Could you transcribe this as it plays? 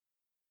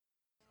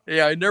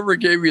Yeah, I never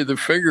gave you the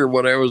finger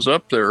when I was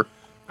up there.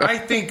 I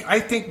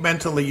think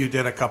mentally you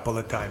did a couple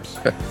of times.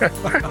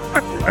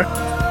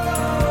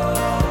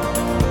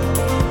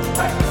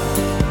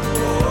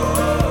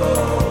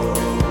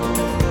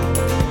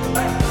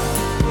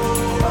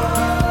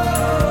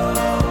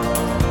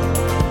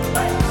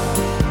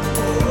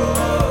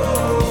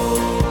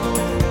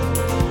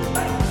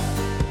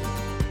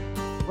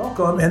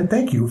 Welcome and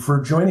thank you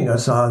for joining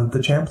us on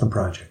the Champlin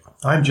Project.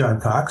 I'm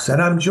John Cox,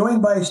 and I'm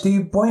joined by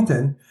Steve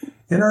Boynton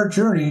in our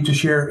journey to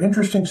share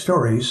interesting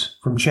stories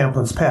from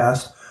Champlin's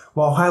past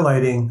while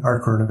highlighting our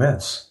current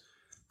events.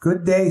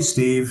 Good day,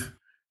 Steve.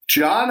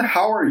 John,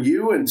 how are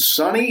you in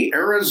sunny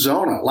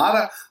Arizona? A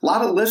lot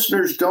of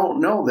listeners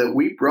don't know that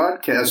we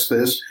broadcast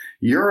this.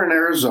 You're in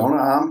Arizona.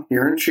 I'm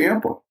here in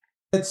Champlin.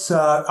 It's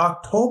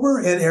October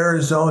in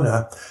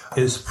Arizona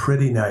is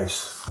pretty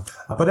nice.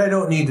 But I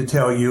don't need to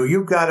tell you,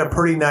 you've got a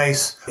pretty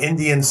nice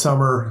Indian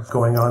summer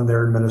going on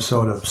there in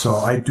Minnesota. So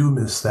I do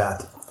miss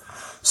that.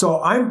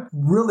 So I'm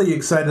really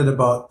excited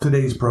about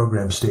today's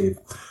program, Steve.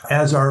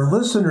 As our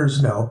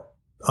listeners know,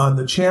 on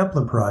the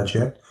Champlin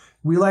Project,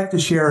 we like to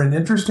share an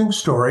interesting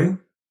story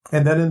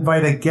and then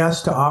invite a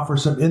guest to offer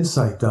some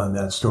insight on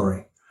that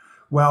story.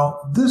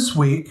 Well, this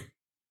week,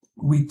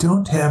 we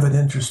don't have an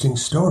interesting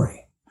story.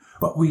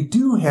 But we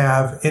do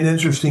have an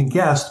interesting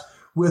guest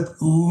with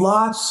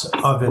lots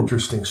of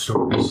interesting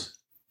stories.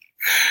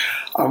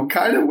 I'm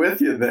kind of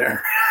with you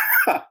there.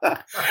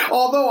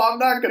 Although I'm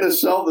not going to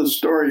sell the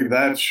story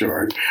that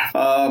short.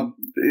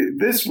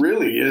 This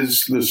really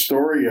is the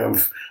story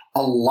of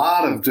a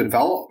lot of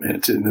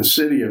development in the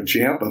city of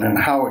Champlin and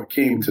how it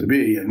came to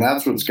be. And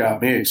that's what's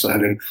got me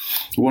excited.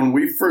 When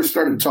we first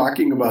started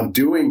talking about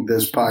doing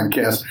this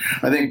podcast,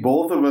 I think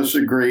both of us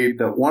agreed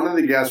that one of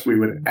the guests we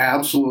would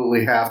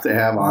absolutely have to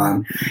have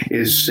on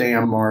is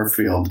Sam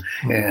Marfield.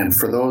 And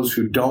for those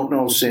who don't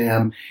know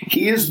Sam,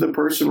 he is the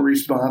person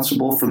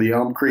responsible for the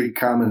Elm Creek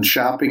Commons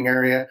shopping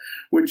area,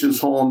 which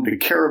is home to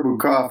Caribou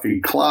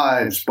Coffee,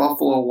 Clives,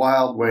 Buffalo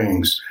Wild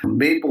Wings,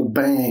 Maple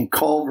Bank,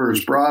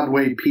 Culver's,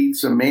 Broadway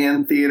Pizza, Mann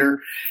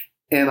Theater,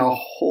 and a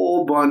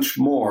whole bunch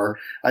more.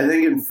 I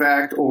think, in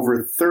fact,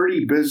 over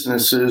 30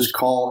 businesses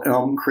call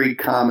Elm Creek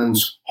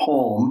Commons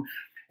home.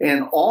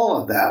 And all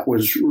of that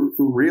was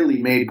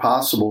really made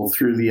possible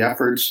through the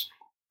efforts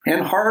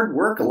and hard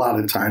work, a lot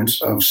of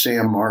times, of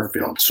Sam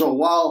Marfield. So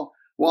while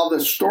the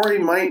story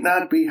might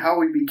not be how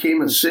we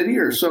became a city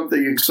or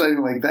something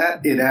exciting like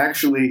that, it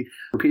actually,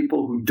 for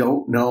people who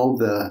don't know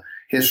the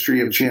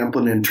history of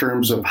Champlin in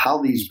terms of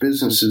how these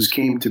businesses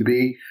came to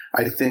be,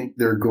 I think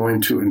they're going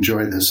to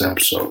enjoy this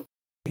episode.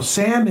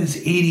 Sam is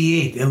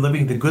 88 and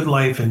living the good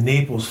life in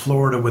Naples,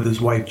 Florida with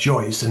his wife,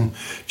 Joyce. And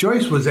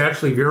Joyce was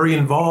actually very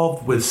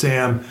involved with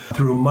Sam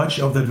through much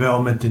of the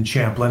development in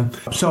Champlin.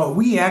 So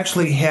we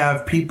actually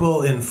have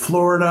people in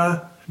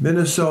Florida,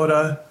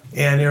 Minnesota,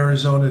 and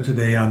Arizona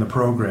today on the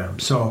program.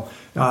 So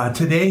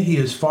today he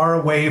is far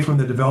away from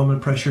the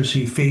development pressures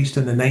he faced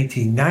in the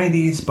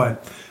 1990s,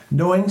 but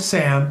knowing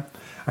Sam,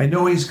 I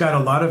know he's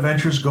got a lot of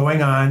ventures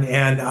going on,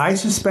 and I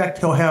suspect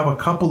he'll have a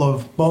couple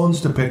of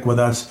bones to pick with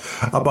us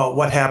about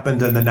what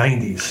happened in the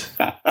 90s.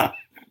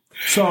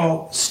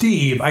 So,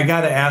 Steve, I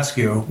got to ask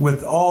you,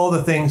 with all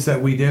the things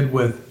that we did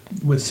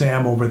with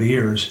Sam over the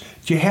years,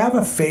 do you have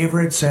a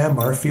favorite Sam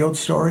Marfield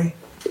story?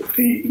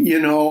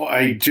 You know,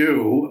 I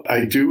do.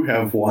 I do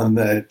have one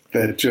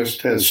that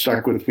just has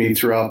stuck with me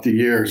throughout the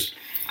years.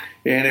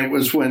 And it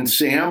was when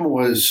Sam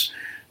was,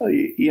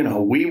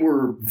 we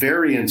were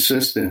very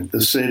insistent,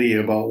 the city,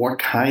 about what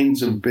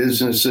kinds of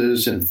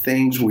businesses and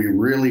things we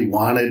really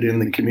wanted in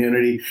the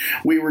community.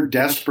 We were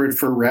desperate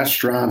for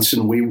restaurants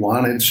and we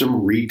wanted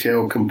some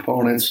retail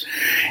components.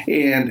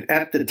 And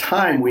at the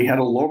time, we had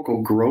a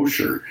local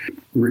grocer,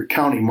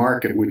 County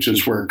Market, which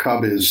is where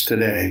Cub is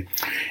today.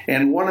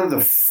 And one of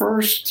the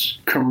first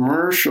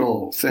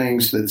commercial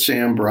things that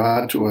Sam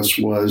brought to us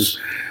was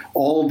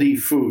Aldi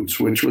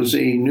Foods, which was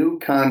a new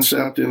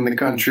concept in the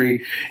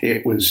country.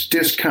 It was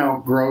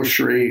discount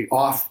grocery,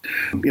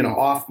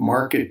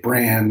 off-market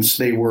brands.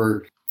 They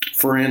were,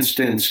 for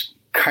instance,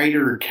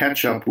 Kiter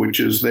ketchup, which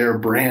is their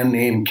brand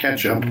name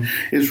ketchup,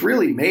 is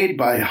really made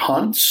by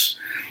Hunt's,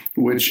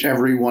 which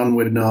everyone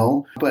would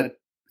know, but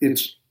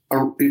it's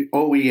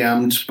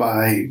OEM'd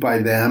by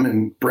them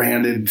and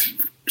branded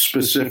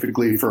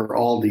specifically for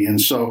Aldi.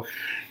 And so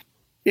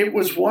it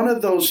was one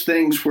of those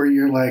things where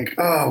you're like,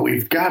 oh,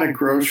 we've got a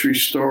grocery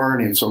store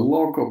and it's a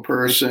local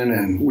person.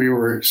 And we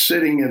were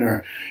sitting in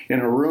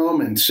a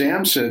room and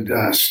Sam said,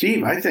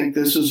 Steve, I think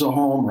this is a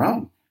home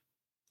run.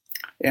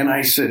 And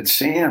I said,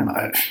 Sam,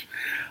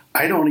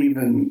 I don't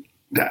even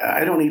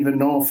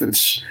know if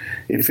it's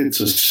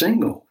a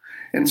single.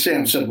 And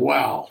Sam said,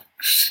 well,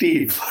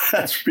 Steve,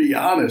 let's be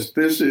honest.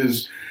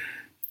 If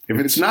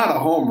it's not a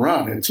home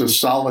run, it's a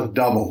solid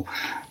double.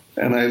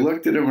 And I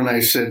looked at him and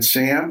I said,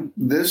 Sam,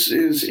 this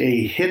is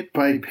a hit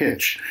by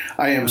pitch.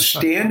 I am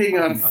standing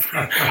on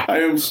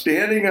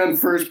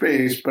first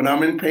base, but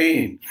I'm in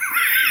pain.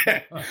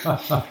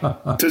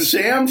 To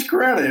Sam's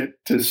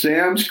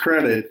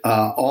credit,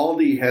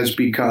 Aldi has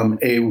become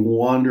a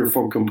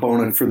wonderful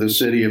component for the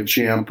city of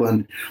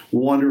Champlin.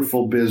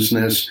 Wonderful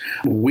business.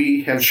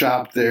 We have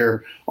shopped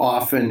there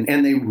often,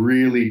 and they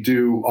really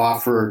do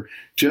offer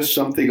just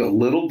something a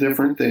little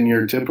different than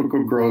your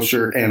typical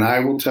grocer. And I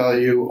will tell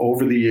you,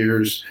 over the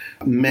years,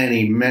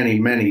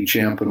 many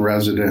Champlin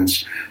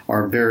residents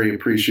are very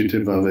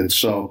appreciative of it.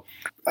 So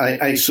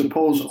I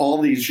suppose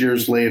all these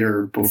years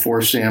later,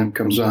 before Sam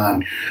comes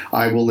on,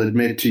 I will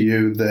admit to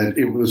you that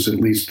it was at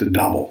least a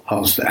double.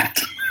 How's that?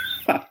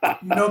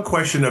 No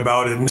question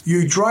about it.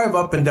 You drive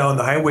up and down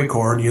the highway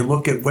core and you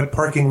look at what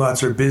parking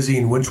lots are busy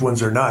and which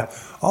ones are not.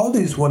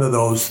 Aldi's one of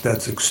those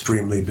that's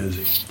extremely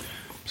busy.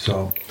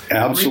 So,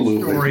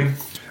 absolutely. Great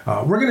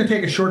story. We're going to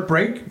take a short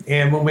break,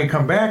 and when we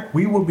come back,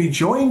 we will be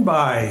joined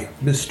by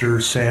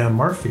Mr. Sam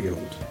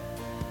Marfield.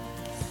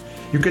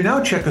 You can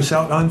now check us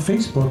out on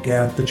Facebook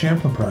at The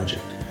Champlin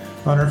Project.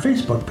 On our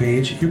Facebook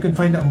page, you can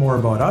find out more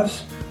about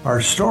us,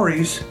 our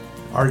stories,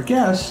 our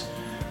guests,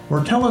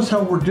 or tell us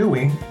how we're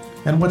doing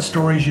and what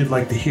stories you'd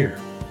like to hear.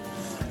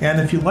 And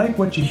if you like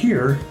what you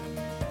hear,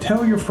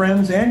 tell your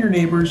friends and your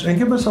neighbors and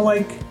give us a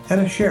like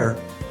and a share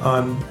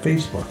on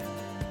Facebook.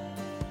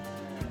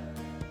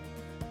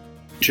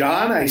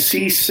 John, I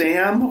see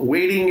Sam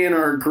waiting in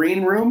our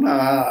green room.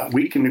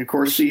 We can, of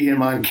course, see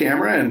him on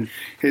camera, and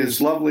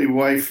his lovely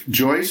wife,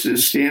 Joyce,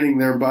 is standing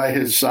there by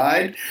his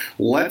side.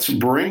 Let's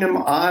bring him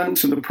on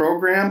to the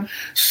program.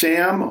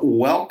 Sam,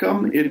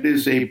 welcome. It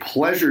is a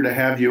pleasure to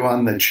have you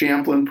on the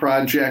Champlin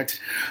Project.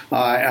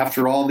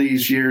 After all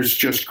these years,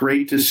 just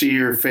great to see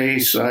your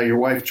face, your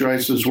wife,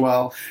 Joyce, as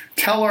well.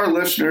 Tell our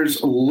listeners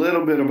a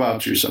little bit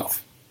about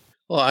yourself.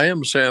 Well, I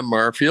am Sam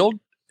Marfield,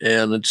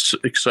 and it's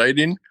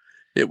exciting.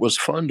 It was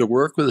fun to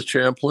work with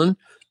Champlin.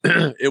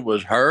 It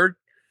was hard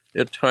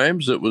at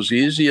times. It was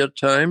easy at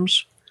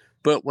times.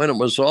 But when it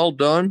was all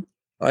done,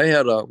 I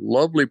had a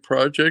lovely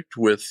project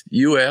with,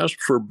 you asked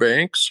for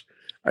banks.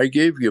 I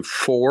gave you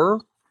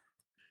 4.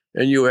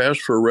 And you asked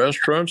for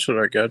restaurants, and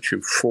I got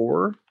you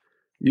 4.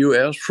 You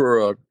asked for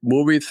a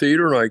movie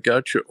theater, and I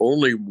got you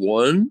only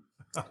 1.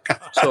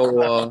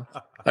 So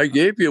I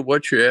gave you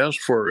what you asked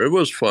for. It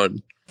was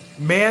fun.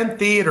 Mann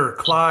Theater,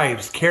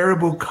 Clives,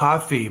 Caribou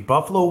Coffee,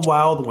 Buffalo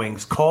Wild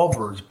Wings,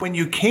 Culver's. When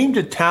you came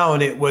to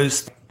town, it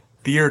was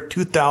the year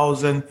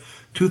 2000,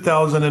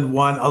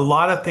 2001. A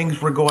lot of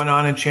things were going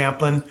on in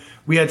Champlin.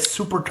 We had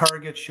Super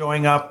Target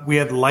showing up. We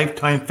had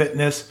Lifetime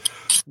Fitness.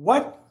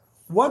 What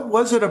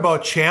was it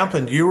about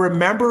Champlin? Do you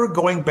remember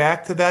going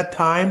back to that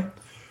time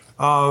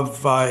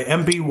of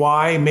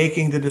MBY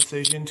making the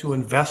decision to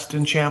invest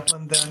in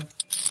Champlin then?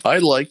 I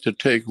like to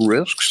take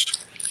risks,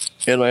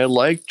 and I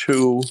like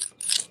to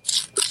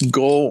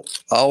go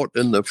out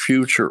in the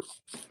future.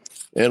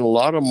 And a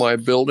lot of my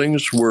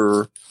buildings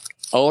were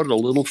out a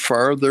little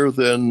farther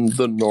than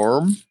the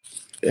norm,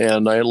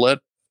 and I let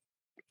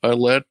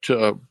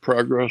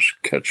progress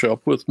catch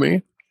up with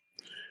me.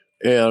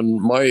 And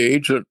my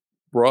agent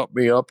brought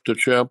me up to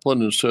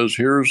Champlin and says,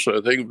 here's, I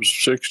think it was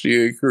 60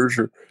 acres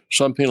or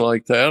something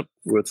like that,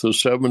 with a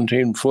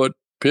 17-foot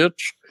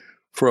pitch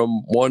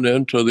from one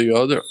end to the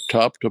other,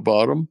 top to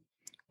bottom,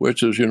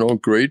 which is,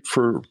 great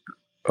for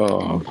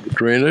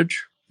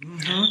drainage.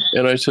 Mm-hmm.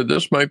 And I said,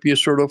 this might be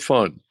sort of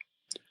fun.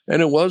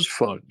 And it was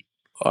fun.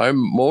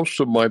 Most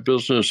of my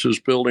business is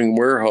building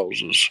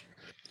warehouses,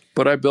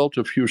 but I built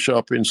a few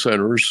shopping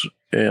centers,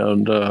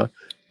 and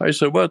I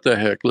said, what the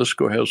heck, let's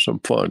go have some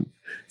fun.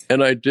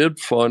 And I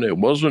did fun. It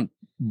wasn't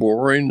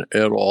boring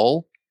at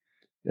all.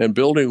 And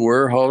building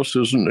warehouse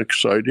isn't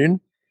exciting,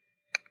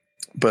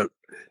 but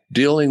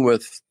dealing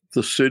with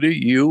the city,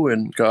 you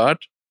and Scott,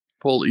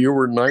 you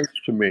were nice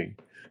to me.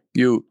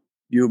 You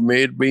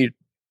made me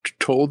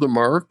toe the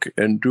mark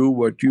and do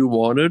what you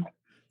wanted,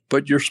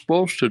 but you're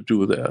supposed to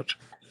do that.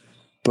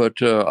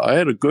 But I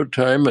had a good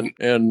time,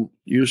 and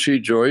you see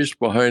Joyce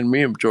behind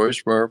me. I'm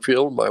Joyce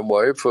Marfield, my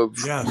wife of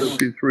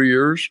 53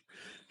 years.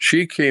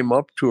 She came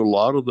up to a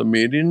lot of the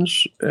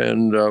meetings,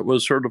 and it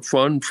was sort of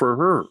fun for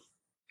her.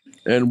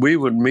 And we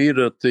would meet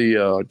at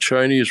the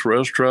Chinese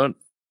restaurant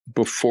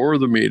before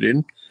the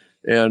meeting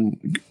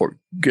and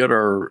get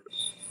ourselves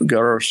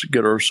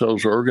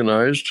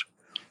organized.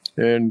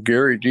 And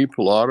Gary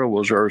DiPilato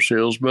was our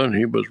salesman.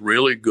 He was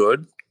really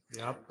good.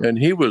 Yep. And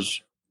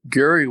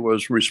Gary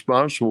was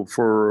responsible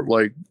for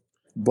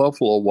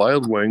Buffalo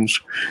Wild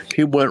Wings.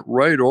 He went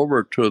right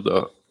over to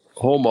the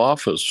home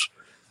office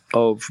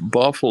of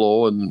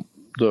Buffalo, and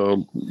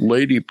the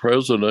lady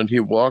president,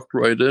 he walked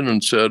right in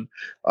and said,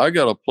 I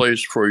got a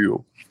place for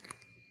you.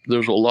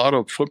 There's a lot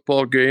of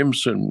football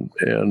games and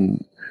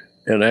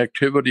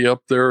activity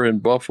up there,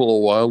 and Buffalo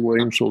Wild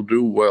Wings will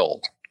do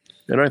well.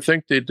 And I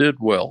think they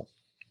did well.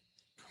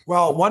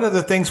 Well, one of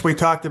the things we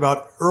talked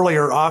about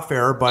earlier off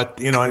air,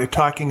 but,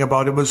 talking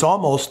about it was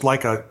almost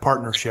like a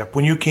partnership.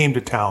 When you came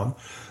to town,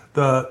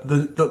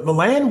 the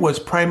land was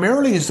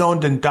primarily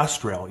zoned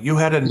industrial. You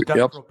had an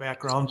industrial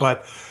background,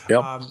 but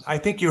I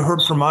think you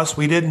heard from us.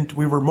 We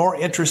were more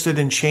interested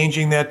in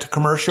changing that to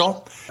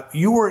commercial.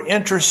 You were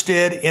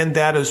interested in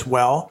that as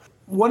well.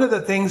 one of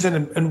the things,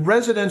 and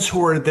residents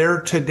who are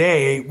there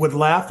today would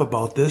laugh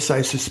about this,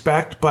 I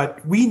suspect,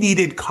 but we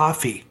needed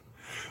coffee.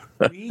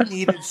 We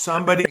needed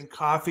somebody in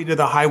coffee to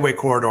the highway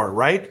corridor,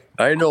 right?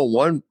 I know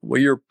one,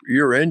 well,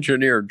 your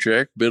engineer,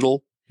 Jack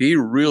Biddle, he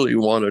really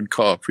wanted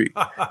coffee.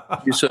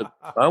 He said,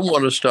 I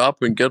want to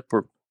stop and get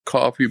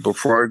coffee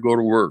before I go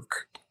to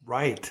work.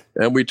 Right.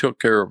 And we took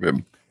care of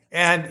him.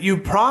 And you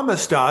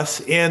promised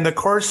us in the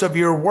course of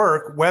your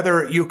work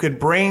whether you could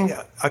bring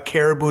a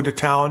caribou to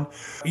town.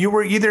 You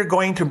were either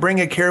going to bring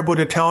a caribou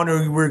to town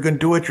or you were going to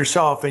do it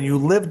yourself. And you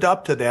lived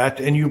up to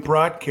that and you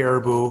brought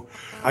caribou.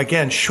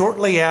 Again,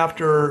 shortly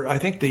after, I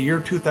think the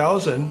year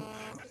 2000,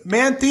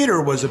 Mann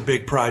Theater was a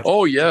big project.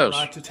 Oh, yes.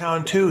 Brought to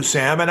town too,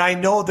 Sam. And I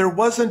know there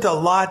wasn't a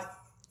lot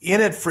in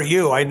it for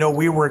you. I know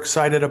we were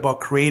excited about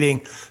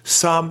creating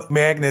some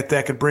magnet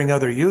that could bring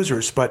other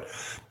users, but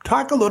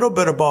talk a little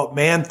bit about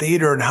Mann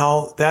Theater and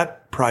how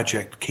that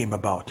project came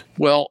about.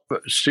 Well,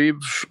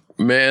 Steve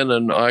Mann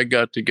and I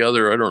got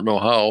together, I don't know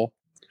how,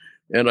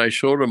 and I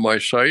showed him my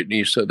site, and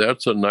he said,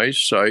 that's a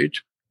nice site.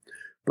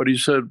 But he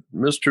said,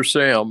 Mr.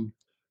 Sam,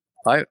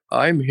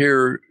 I'm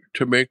here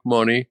to make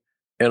money,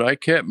 and I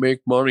can't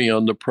make money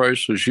on the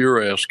prices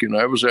you're asking.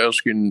 I was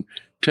asking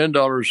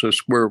 $10 a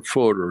square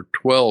foot or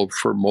 $12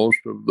 for most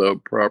of the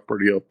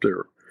property up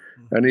there.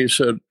 And he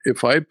said,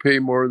 if I pay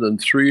more than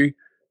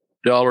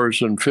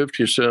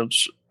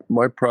 $3.50,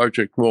 my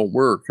project won't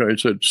work. And I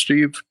said,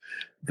 Steve,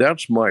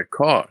 that's my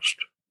cost.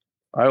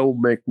 I will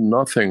make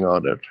nothing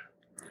on it.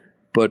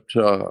 But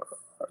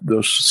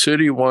the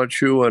city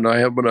wants you, and I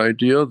have an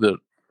idea that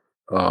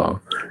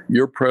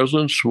your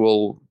presence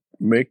will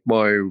make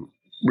my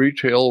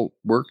retail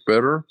work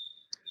better.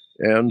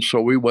 And so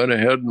we went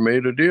ahead and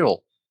made a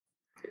deal.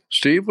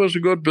 Steve was a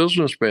good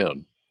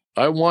businessman.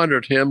 I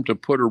wanted him to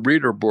put a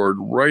reader board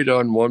right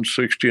on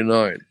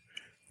 169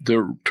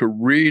 to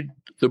read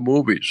the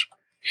movies.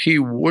 He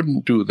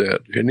wouldn't do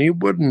that, and he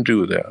wouldn't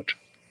do that.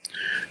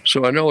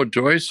 So I know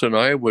Joyce and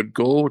I would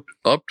go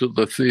up to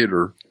the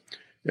theater,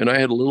 and I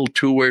had a little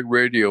two-way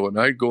radio, and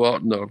I'd go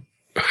out in the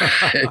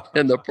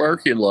in the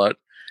parking lot,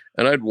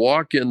 and I'd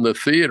walk in the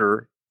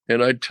theater,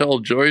 and I'd tell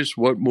Joyce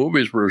what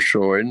movies were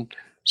showing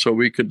so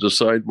we could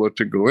decide what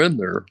to go in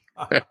there.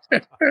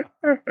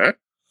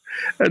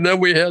 And then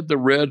we had the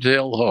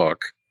red-tailed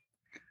hawk.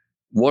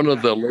 One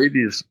of the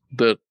ladies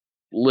that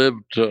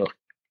lived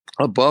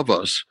above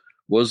us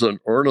was an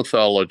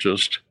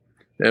ornithologist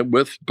and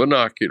with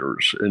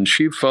binoculars, and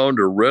she found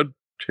a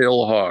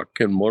red-tailed hawk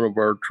in one of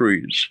our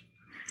trees.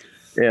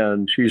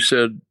 And she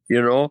said,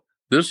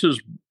 this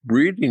is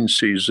breeding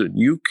season.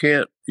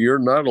 You're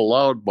not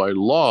allowed by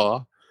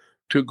law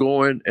to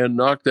go in and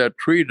knock that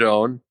tree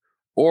down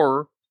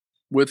or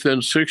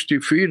within 60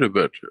 feet of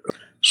it.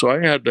 So I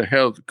had to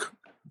have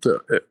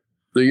the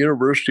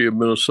University of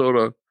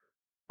Minnesota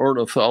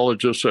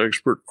ornithologist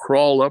expert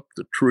crawl up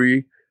the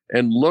tree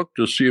and look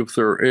to see if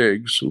there are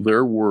eggs.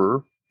 There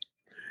were.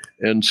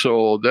 And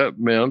so that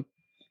meant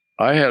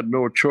I had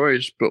no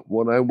choice, but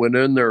when I went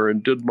in there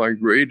and did my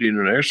grading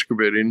and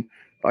excavating,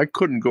 I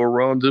couldn't go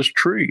around this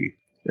tree.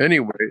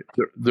 Anyway,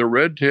 the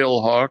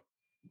red-tailed hawk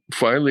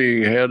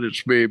finally had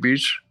its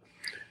babies,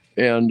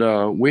 and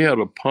we had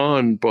a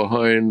pond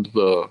behind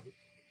the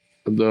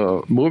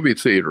movie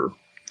theater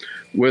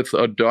with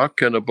a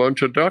duck and a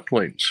bunch of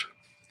ducklings.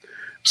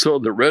 So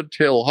the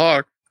red-tailed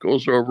hawk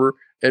goes over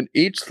and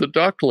eats the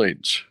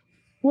ducklings.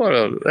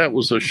 That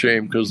was a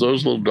shame because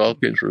those little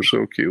ducklings were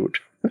so cute.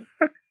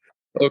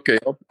 Okay,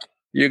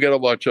 you got to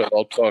watch out.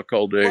 I'll talk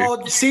all day.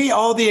 Well, see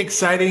all the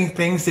exciting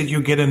things that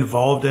you get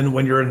involved in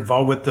when you're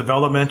involved with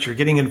development. You're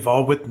getting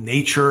involved with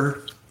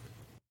nature.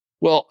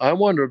 Well, I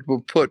wanted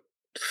to put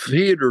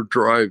Theater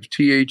Drive,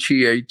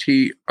 Theatre,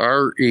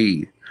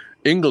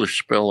 English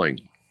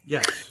spelling.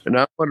 Yes. And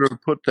I wanted to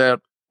put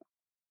that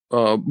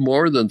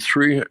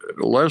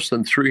less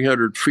than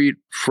 300 feet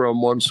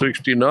from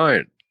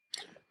 169.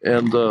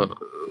 And the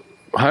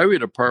highway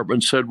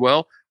department said,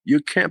 well,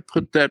 you can't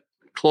put that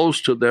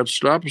close to that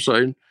stop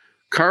sign.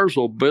 Cars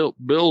will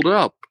build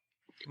up.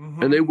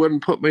 Mm-hmm. And they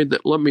wouldn't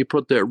let me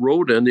put that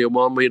road in. They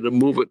want me to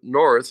move it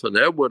north, and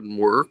that wouldn't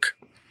work.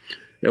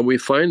 And we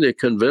finally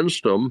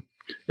convinced them.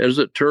 As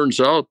it turns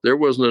out, there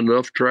wasn't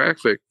enough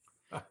traffic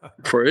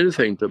for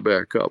anything to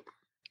back up.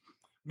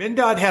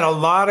 MnDOT had a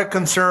lot of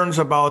concerns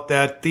about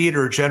that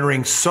theater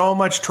generating so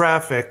much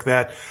traffic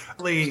that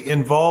really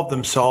involved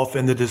themselves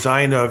in the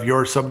design of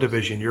your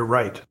subdivision. You're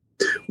right.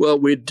 Well,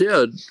 we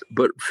did,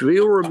 but if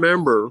you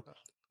remember,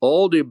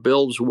 Aldi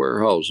builds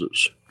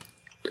warehouses,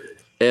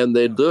 and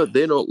they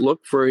don't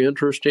look very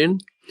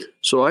interesting.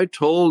 So I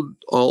told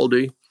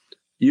Aldi,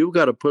 you've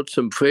got to put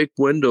some fake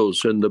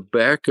windows in the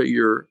back of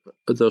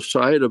the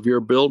side of your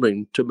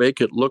building to make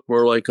it look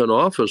more like an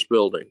office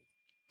building.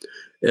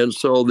 And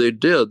so they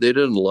did. They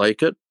didn't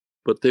like it,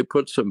 but they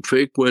put some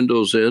fake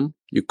windows in.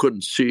 You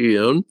couldn't see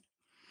in,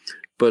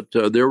 but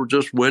there were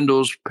just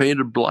windows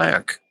painted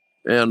black.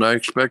 And I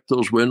expect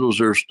those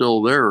windows are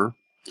still there,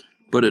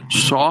 but it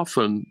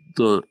softened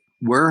the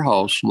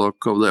warehouse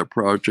look of that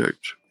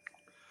project.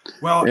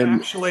 Well,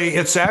 And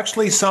it's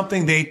actually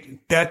something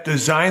that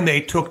design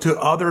they took to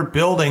other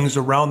buildings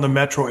around the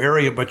metro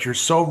area. But you're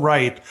so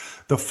right.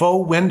 The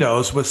faux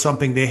windows was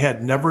something they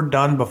had never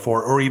done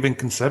before or even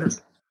considered.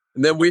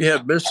 And then we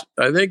had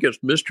I think it's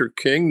Mr.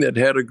 King that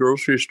had a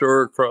grocery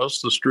store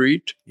across the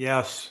street.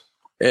 Yes.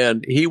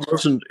 And he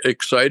wasn't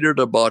excited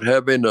about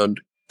having a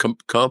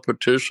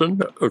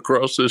competition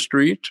across the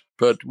street,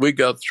 but we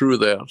got through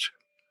that.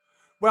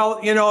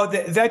 Well,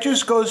 that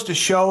just goes to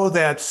show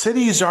that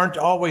cities aren't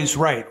always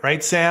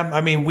right, Sam?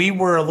 I mean, we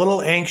were a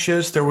little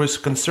anxious. There was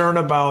concern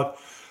about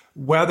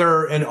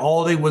whether an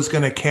Aldi was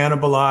going to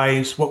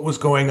cannibalize what was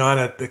going on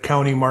at the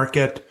county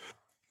market.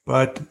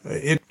 But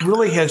it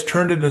really has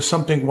turned into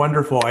something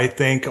wonderful, I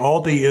think.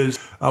 Aldi is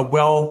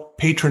well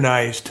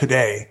patronized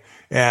today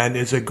and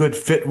is a good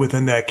fit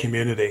within that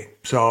community.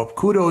 So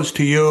kudos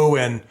to you,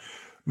 and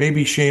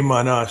maybe shame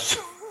on us.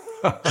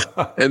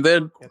 And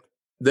then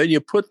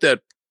you put that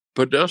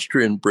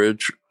pedestrian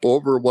bridge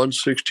over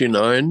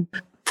 169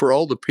 for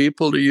all the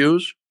people to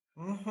use.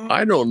 Mm-hmm.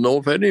 I don't know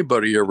if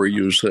anybody ever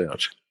used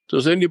that.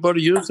 Does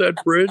anybody use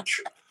that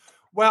bridge?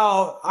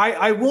 Well,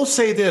 I will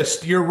say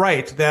this. You're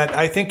right that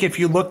I think if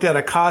you looked at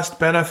a cost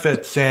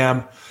benefit,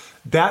 Sam,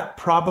 that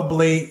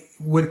probably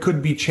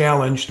could be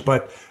challenged.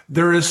 But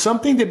there is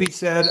something to be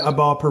said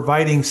about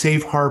providing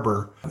safe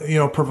harbor.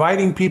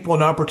 Providing people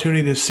an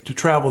opportunity to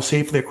travel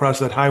safely across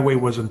that highway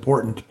was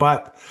important.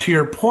 But to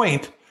your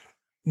point,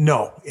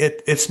 no,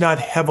 it's not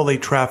heavily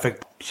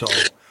trafficked. So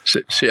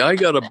see, I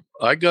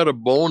got a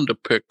bone to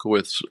pick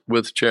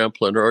with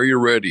Champlin. Are you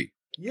ready?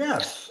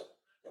 Yes.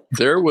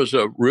 There was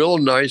a real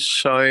nice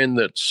sign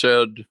that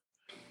said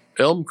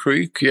Elm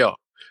Creek. Yeah,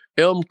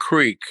 Elm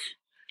Creek.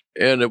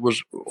 And it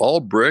was all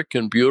brick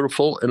and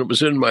beautiful, and it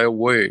was in my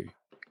way.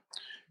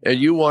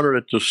 And you wanted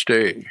it to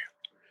stay.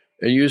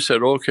 And you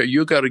said, okay,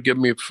 you got to give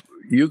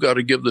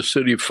the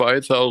city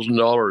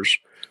 $5,000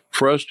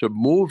 for us to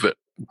move it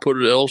and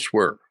put it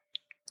elsewhere.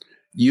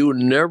 You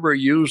never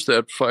used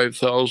that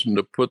 $5,000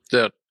 to put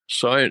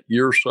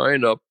your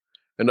sign up.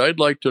 And I'd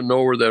like to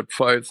know where that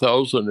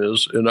 $5,000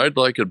 is, and I'd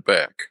like it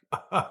back.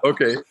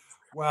 Okay.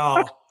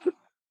 Well,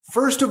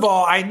 first of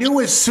all, I knew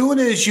as soon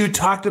as you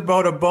talked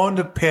about a bone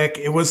to pick,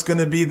 it was going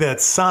to be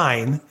that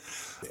sign.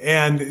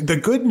 And the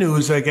good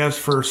news, I guess,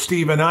 for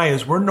Steve and I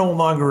is we're no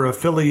longer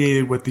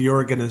affiliated with the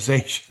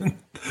organization.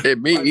 Hey,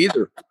 me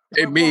either.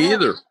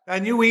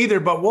 And you either,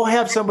 but we'll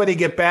have somebody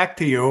get back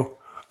to you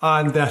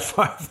on that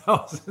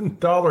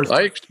 $5,000.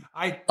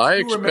 I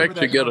expect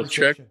to get a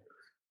check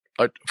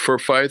for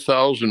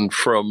 $5,000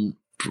 from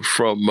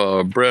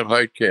Brett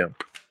Heitkamp.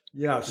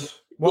 Yes.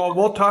 Well,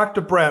 we'll talk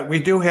to Brett. We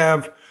do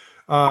have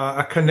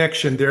a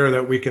connection there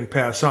that we can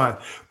pass on.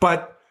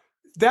 But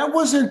that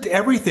wasn't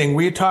everything.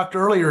 We talked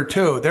earlier,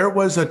 too. There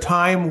was a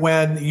time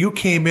when you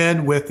came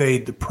in with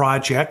a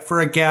project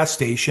for a gas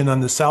station on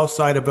the south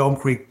side of Elm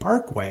Creek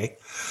Parkway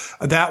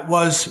that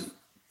was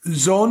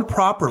zoned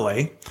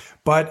properly,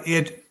 but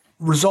it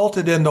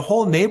resulted in the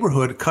whole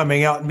neighborhood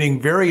coming out and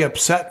being very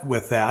upset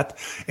with that.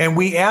 And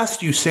we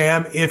asked you,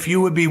 Sam, if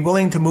you would be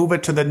willing to move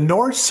it to the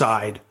north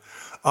side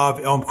of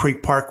Elm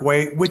Creek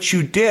Parkway, which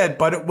you did,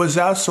 but it was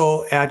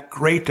also at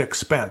great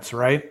expense,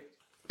 right?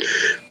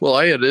 Well,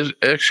 I had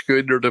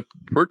executed a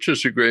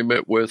purchase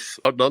agreement with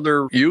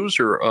another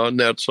user on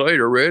that site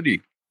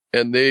already,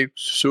 and they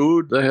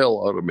sued the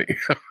hell out of me.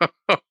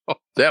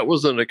 That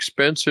was an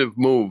expensive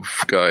move,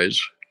 guys.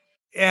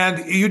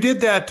 And you did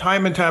that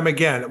time and time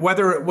again,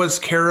 whether it was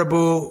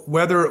Caribou,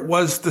 whether it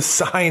was the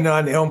sign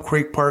on Elm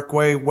Creek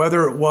Parkway,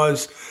 whether it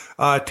was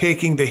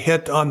taking the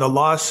hit on the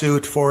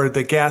lawsuit for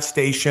the gas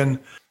station.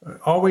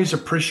 Always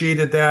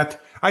appreciated that.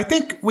 I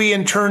think we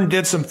in turn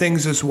did some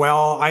things as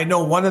well. I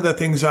know one of the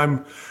things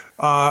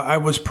I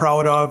was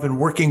proud of and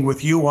working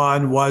with you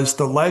on was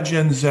the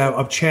Legends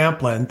of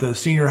Champlin, the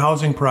senior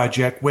housing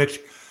project, which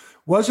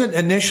wasn't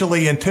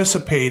initially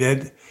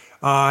anticipated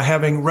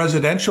having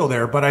residential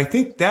there, but I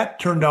think that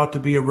turned out to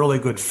be a really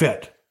good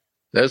fit.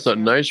 That's a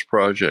nice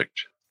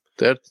project.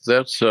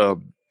 That's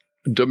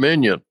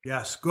Dominion.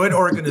 Yes, good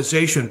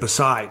organization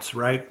besides,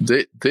 right?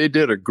 They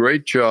did a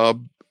great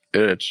job,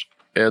 and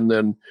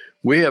then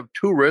we have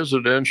two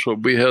residential.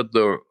 We had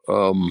the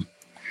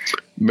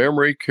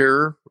memory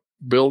care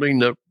building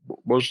that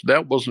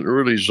wasn't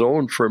really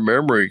zoned for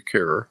memory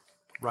care.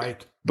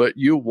 Right. But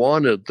you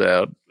wanted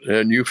that,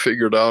 and you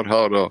figured out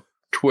how to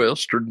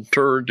twist and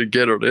turn to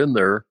get it in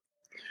there.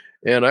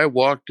 And I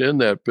walked in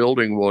that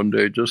building one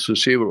day just to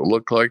see what it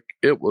looked like.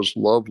 It was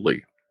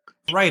lovely.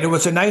 Right. It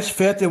was a nice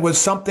fit. It was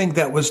something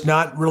that was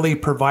not really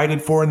provided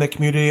for in the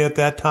community at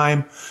that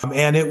time.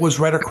 And it was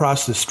right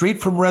across the street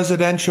from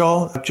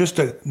residential. Just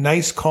a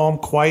nice, calm,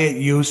 quiet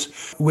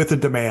use with a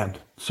demand.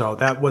 So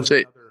that was...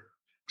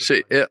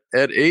 Say,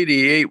 at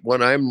 88,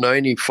 when I'm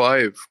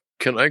 95,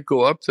 can I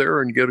go up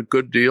there and get a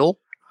good deal?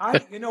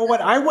 You know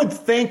what? I would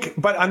think,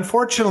 but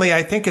unfortunately,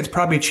 I think it's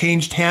probably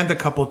changed hand a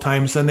couple of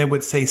times. Then they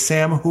would say,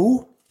 Sam,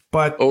 who?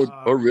 But oh,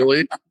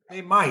 really?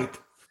 They might.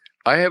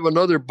 I have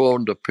another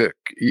bone to pick.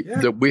 Yeah.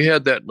 That we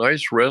had that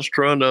nice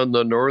restaurant on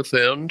the north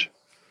end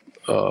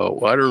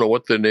I don't know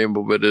what the name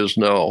of it is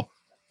now.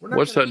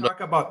 What's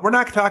that? We're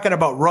not talking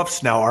about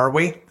roofs now, are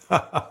we?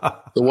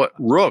 The what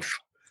roof?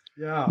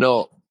 Yeah.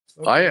 No,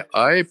 okay.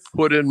 I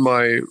put in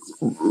my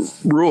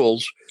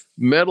rules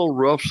metal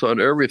roofs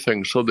on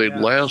everything so they'd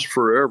last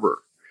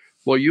forever.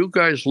 Well, you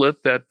guys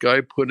let that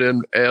guy put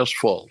in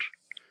asphalt,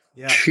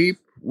 cheap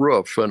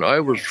roof, and I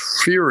was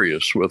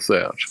furious with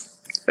that.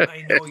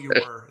 I know you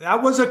were.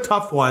 That was a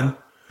tough one.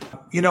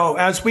 You know,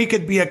 as we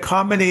could be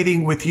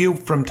accommodating with you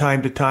from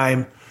time to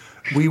time,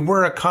 we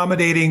were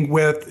accommodating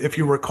with, if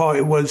you recall,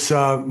 it was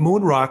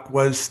Moon Rock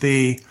was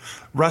the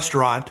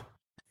restaurant.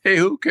 Hey,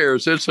 who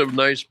cares? It's a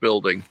nice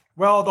building.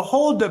 Well, the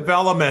whole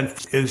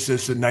development is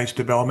just a nice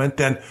development.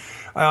 And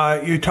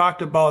you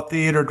talked about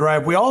Theater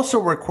Drive. We also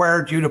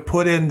required you to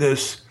put in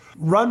this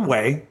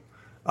runway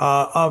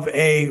of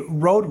a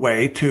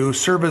roadway to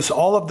service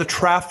all of the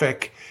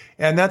traffic.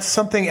 And that's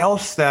something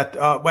else that,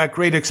 at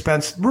great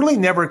expense, really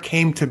never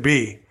came to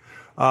be.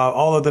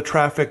 All of the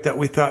traffic that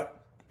we thought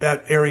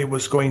that area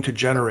was going to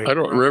generate. I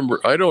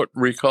don't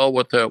recall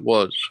what that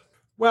was.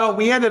 Well,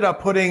 we ended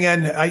up putting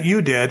in,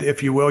 you did,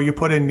 if you will, you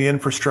put in the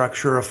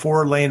infrastructure, a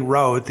 4-lane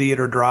road,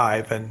 Theater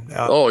Drive, and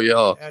at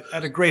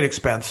a great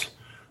expense.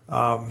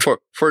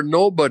 For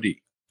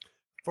nobody.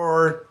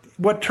 For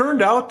what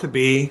turned out to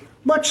be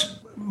much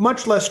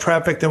less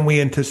traffic than we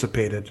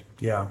anticipated.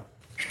 Yeah.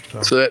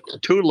 So that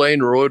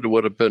 2-lane road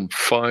would have been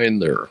fine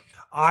there.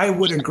 I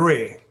would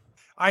agree.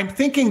 I'm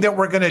thinking that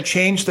we're going to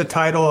change the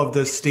title of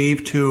this,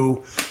 Steve,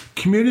 to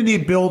Community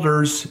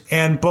Builders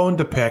and Bone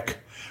to Pick.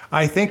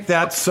 I think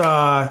that's.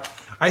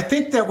 I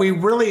think that we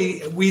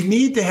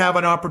need to have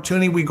an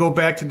opportunity. We go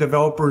back to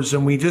developers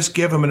and we just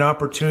give them an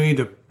opportunity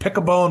to pick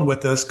a bone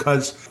with us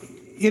because,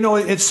 you know,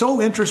 it's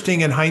so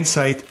interesting in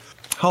hindsight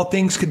how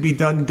things could be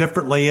done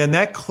differently, and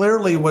that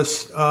clearly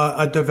was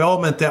a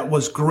development that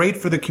was great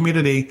for the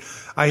community.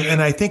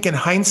 I think in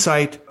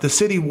hindsight, the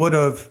city would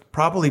have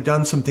probably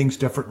done some things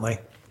differently,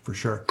 for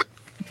sure.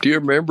 Do you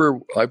remember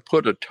I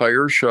put a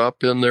tire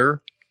shop in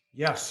there?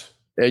 Yes.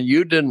 And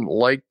you didn't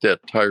like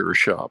that tire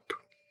shop.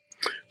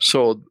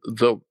 So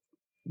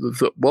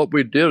what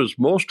we did is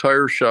most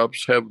tire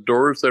shops have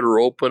doors that are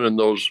open and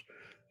those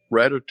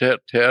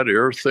rat-a-tat-tat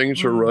air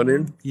things are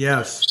running.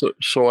 Yes.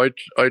 So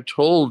I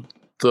told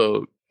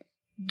the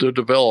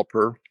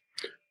developer,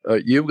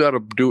 you've got to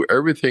do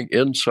everything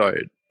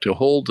inside to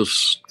hold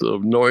the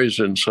noise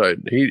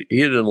inside. He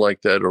didn't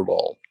like that at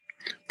all.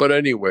 But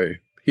anyway,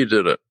 he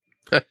did it.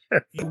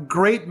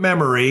 Great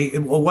memory.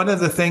 One of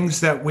the things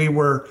that we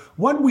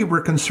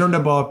were concerned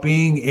about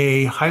being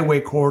a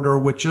highway corridor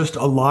with just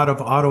a lot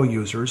of auto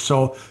users.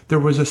 So there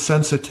was a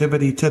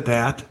sensitivity to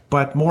that.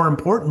 But more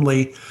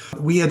importantly,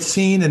 we had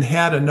seen and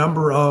had a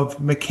number of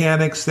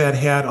mechanics that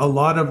had a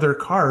lot of their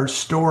cars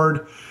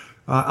stored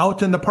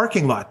out in the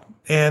parking lot.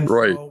 And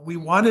so we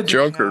wanted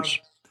to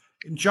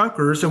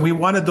junkers, and we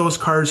wanted those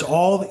cars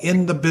all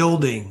in the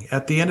building.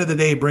 At the end of the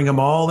day, bring them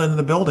all into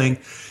the building.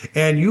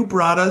 And you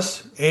brought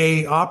us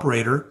a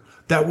operator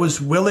that was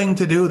willing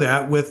to do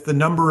that with the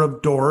number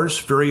of doors,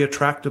 very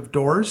attractive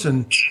doors,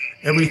 and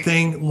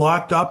everything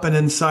locked up and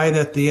inside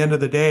at the end of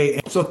the day.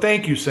 So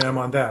thank you, Sam,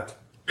 on that.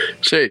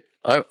 Say,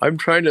 I'm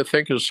trying to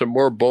think of some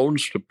more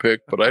bones to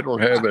pick, but I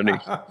don't have any.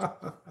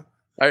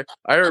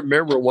 I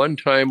remember one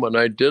time when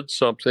I did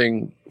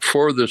something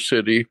for the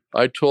city,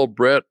 I told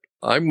Brett,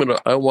 I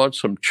want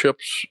some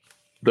chips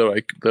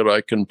that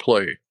I can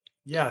play.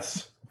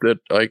 Yes. That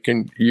I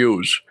can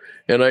use.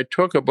 And I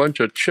took a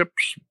bunch of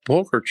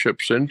poker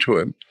chips into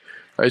him.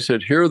 I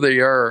said, here they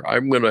are. I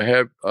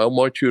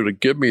want you to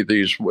give me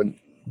these when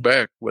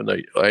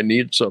I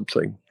need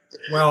something.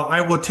 Well,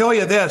 I will tell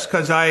you this,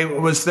 because I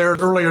was there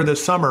earlier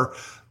this summer.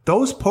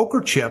 Those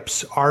poker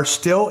chips are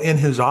still in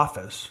his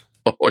office.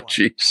 Oh,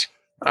 jeez.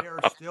 They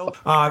are still.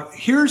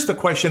 Here's the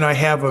question I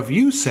have of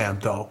you, Sam,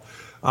 though.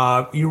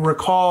 You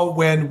recall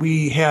when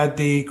we had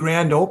the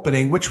grand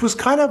opening, which was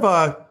kind of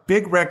a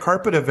big red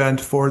carpet event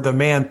for the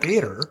Mann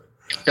Theater.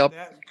 Yep.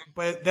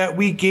 That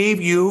we gave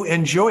you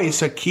and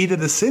Joyce a key to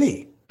the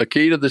city. A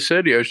key to the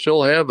city. I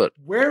still have it.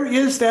 Where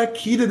is that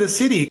key to the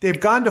city? They've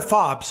gone to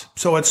FOBS,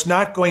 so it's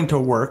not going to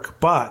work.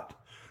 But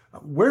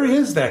where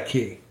is that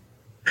key?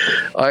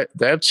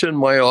 That's in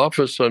my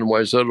office on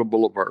Wayzata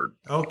Boulevard.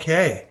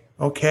 Okay.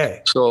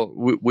 So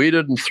we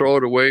didn't throw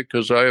it away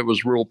because I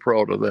was real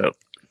proud of that.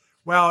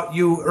 Well,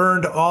 you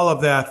earned all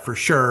of that for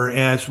sure,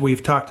 as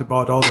we've talked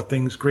about all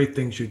the great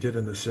things you did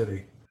in the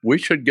city. We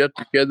should get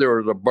together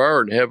at a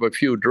bar and have a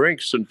few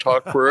drinks and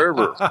talk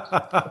forever.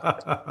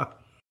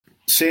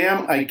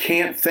 Sam, I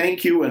can't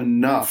thank you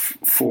enough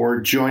for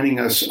joining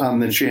us on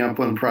the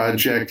Champlin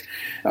project.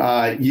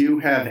 You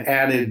have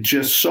added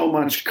just so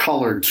much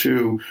color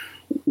to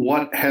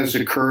what has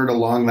occurred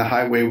along the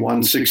Highway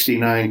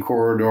 169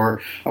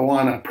 corridor. I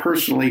want to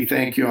personally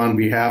thank you on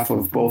behalf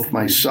of both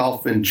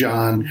myself and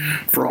John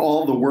for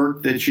all the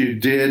work that you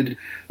did,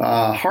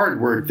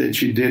 hard work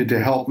that you did to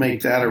help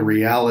make that a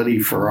reality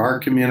for our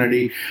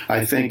community.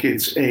 I think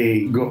it's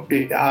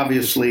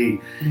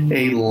obviously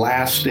a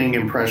lasting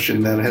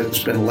impression that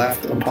has been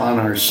left upon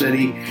our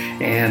city,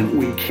 and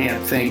we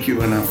can't thank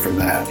you enough for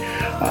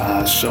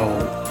that.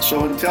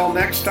 So until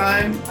next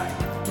time,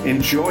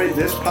 enjoy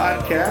this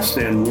podcast,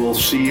 and we'll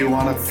see you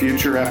on a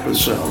future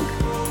episode.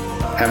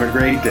 Have a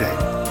great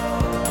day.